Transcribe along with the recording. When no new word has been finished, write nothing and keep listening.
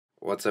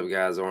What's up,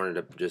 guys? I wanted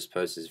to just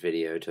post this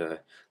video to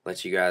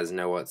let you guys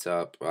know what's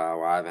up.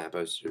 Well, I haven't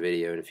posted a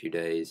video in a few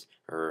days,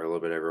 or a little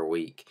bit over a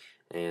week,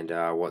 and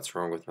what's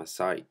wrong with my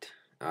site.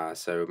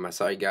 So my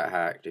site got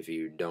hacked, if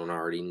you don't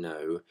already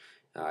know.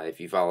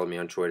 If you follow me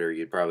on Twitter,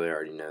 you'd probably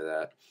already know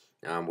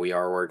that. We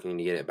are working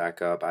to get it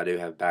back up. I do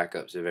have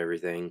backups of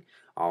everything,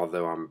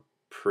 although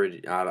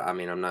I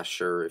mean, I'm not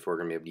sure if we're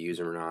going to be able to use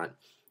them or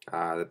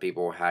not. The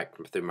people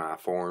hacked through my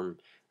form.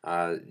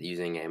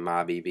 Using a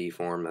MyBB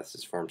form. That's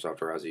this form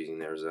software I was using.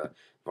 There's a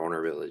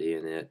vulnerability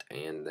in it,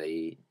 and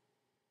they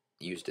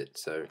used it.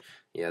 So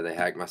yeah, they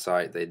hacked my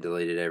site. They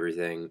deleted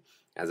everything.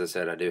 As I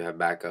said, I do have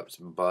backups,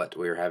 but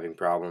we're having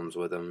problems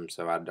with them,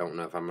 so I don't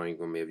know if I'm even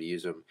going to be able to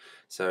use them.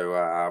 So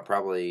I'll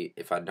probably,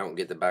 if I don't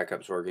get the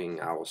backups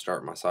working, I will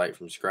start my site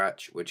from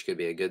scratch, which could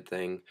be a good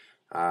thing.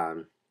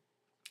 I'm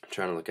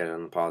trying to look at it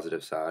on the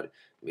positive side,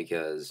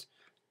 because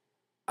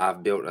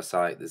I've built a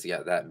site that's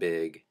got that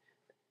big,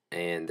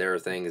 and there are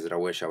things that I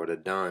wish I would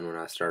have done when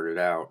I started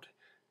out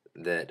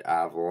that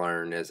I've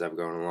learned as I've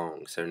gone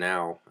along. So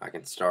now I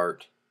can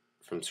start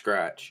from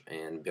scratch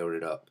and build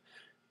it up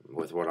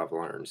with what I've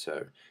learned.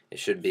 So it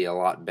should be a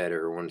lot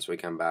better once we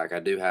come back. I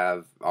do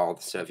have all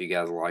the stuff you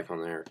guys like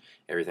on there.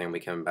 Everything will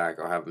be coming back.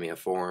 I'll have me a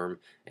form,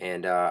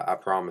 and I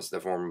promise the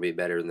form will be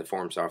better than the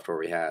form software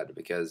we had,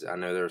 because I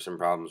know there were some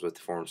problems with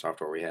the form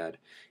software we had.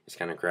 It's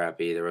kind of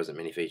crappy. There wasn't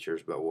many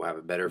features, but we'll have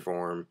a better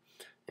form,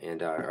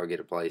 and I'll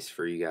get a place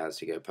for you guys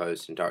to go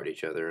post and talk to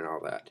each other and all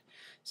that.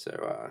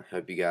 So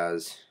hope you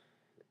guys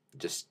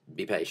just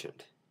be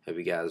patient. Hope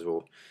you guys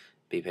will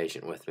be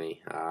patient with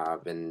me.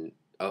 I've been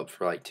up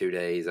for like 2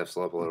 days. I've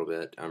slept a little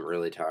bit. I'm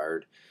really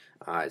tired.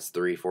 It's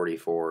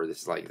 3:44.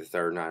 This is like the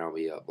third night I'll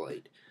be up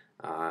late.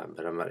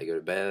 But I'm about to go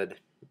to bed.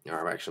 Or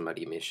I'm actually about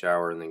to get me a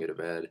shower and then go to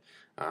bed.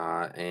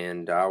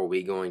 And I will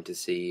be going to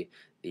see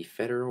the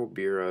Federal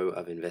Bureau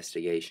of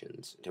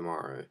Investigations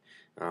tomorrow.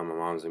 My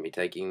mom's going to be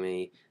taking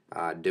me.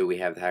 Do we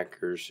have the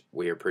hackers?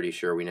 We are pretty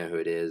sure we know who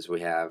it is.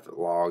 We have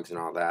logs and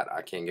all that.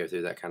 I can't go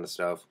through that kind of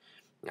stuff.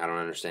 I don't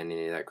understand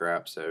any of that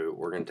crap, so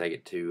we're going to take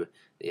it to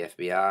the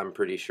FBI. I'm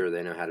pretty sure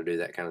they know how to do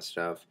that kind of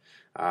stuff.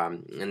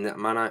 And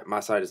my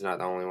site is not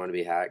the only one to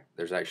be hacked.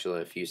 There's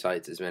actually a few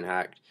sites that's been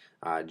hacked.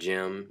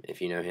 Jim,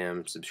 if you know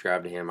him,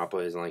 subscribe to him. I'll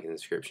put his link in the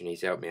description.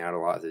 He's helped me out a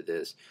lot through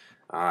this.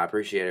 I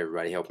appreciate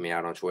everybody helping me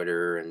out on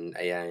Twitter and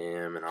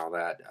AIM and all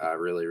that. I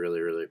really,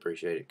 really, really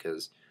appreciate it,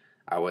 because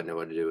I wouldn't know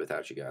what to do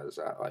without you guys.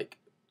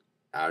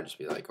 I would just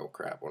be like, oh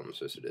crap, what am I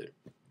supposed to do?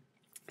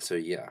 So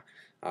yeah,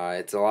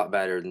 it's a lot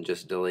better than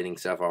just deleting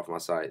stuff off my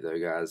site, though,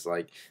 guys.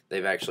 Like,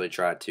 they've actually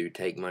tried to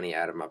take money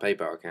out of my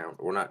PayPal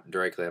account. Well, not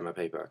directly out of my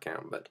PayPal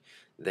account, but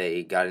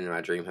they got into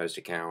my DreamHost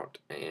account,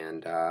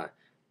 and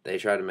they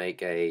tried to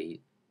make a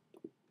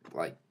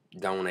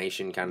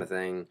donation kind of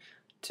thing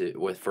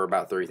for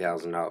about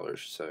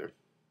 $3,000. So,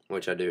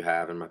 which I do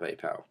have in my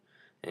PayPal,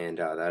 and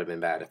that'd have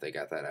been bad if they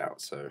got that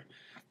out. So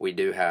we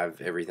do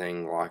have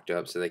everything locked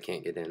up, so they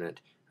can't get in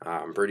it.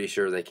 I'm pretty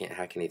sure they can't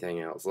hack anything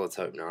else. Let's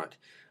hope not.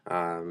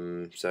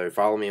 So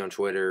follow me on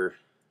Twitter.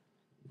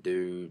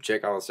 Do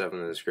check all the stuff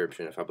in the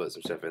description if I put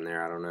some stuff in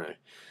there. I don't know. I'm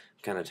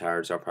kind of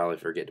tired, so I'll probably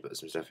forget to put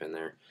some stuff in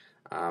there.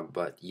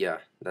 But yeah,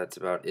 that's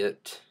about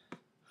it.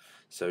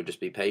 So just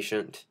be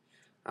patient.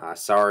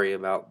 Sorry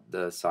about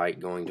the site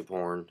going to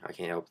porn. I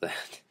can't help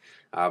that.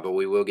 But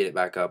we will get it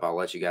back up. I'll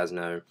let you guys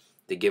know.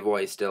 The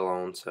giveaway is still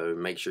on, so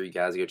make sure you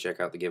guys go check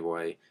out the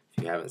giveaway.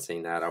 If you haven't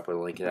seen that, I'll put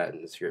a link to that in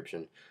the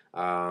description.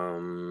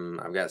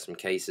 I've got some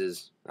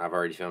cases. I've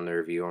already filmed a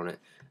review on it.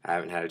 I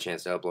haven't had a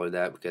chance to upload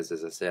that because,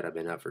 as I said, I've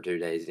been up for 2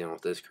 days dealing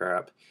with this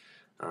crap.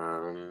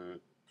 And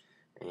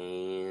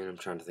I'm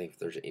trying to think if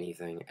there's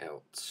anything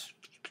else.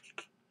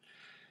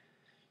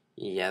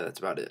 Yeah, that's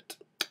about it.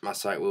 My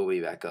site will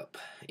be back up.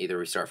 Either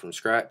we start from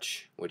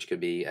scratch, which could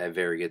be a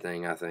very good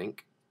thing, I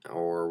think,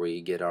 or we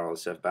get all the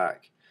stuff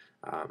back.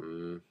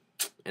 And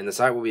the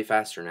site will be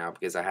faster now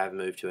because I have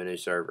moved to a new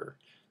server.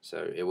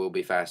 So it will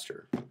be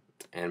faster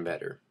and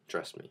better.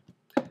 Trust me.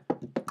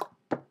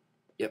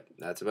 Yep,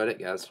 that's about it,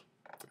 guys.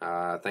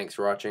 Thanks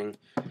for watching.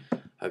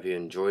 Hope you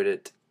enjoyed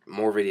it.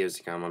 More videos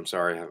to come. I'm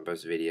sorry I haven't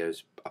posted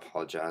videos. I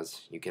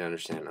apologize. You can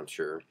understand, I'm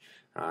sure.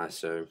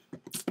 So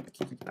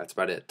that's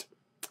about it.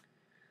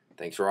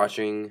 Thanks for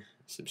watching.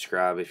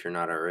 Subscribe if you're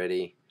not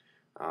already.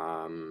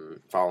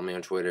 Follow me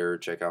on Twitter.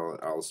 Check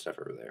out all the stuff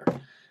over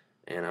there.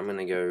 And I'm going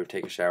to go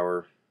take a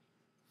shower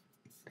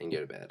and go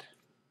to bed.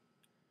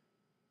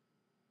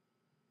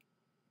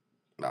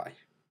 Bye.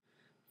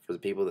 For the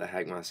people that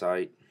hack my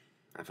site,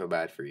 I feel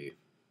bad for you.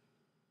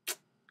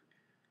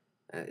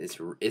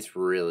 It's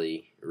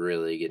really,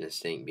 really going to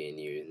stink being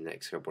you in the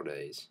next couple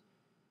days.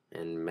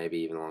 And maybe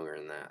even longer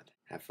than that.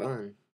 Have fun.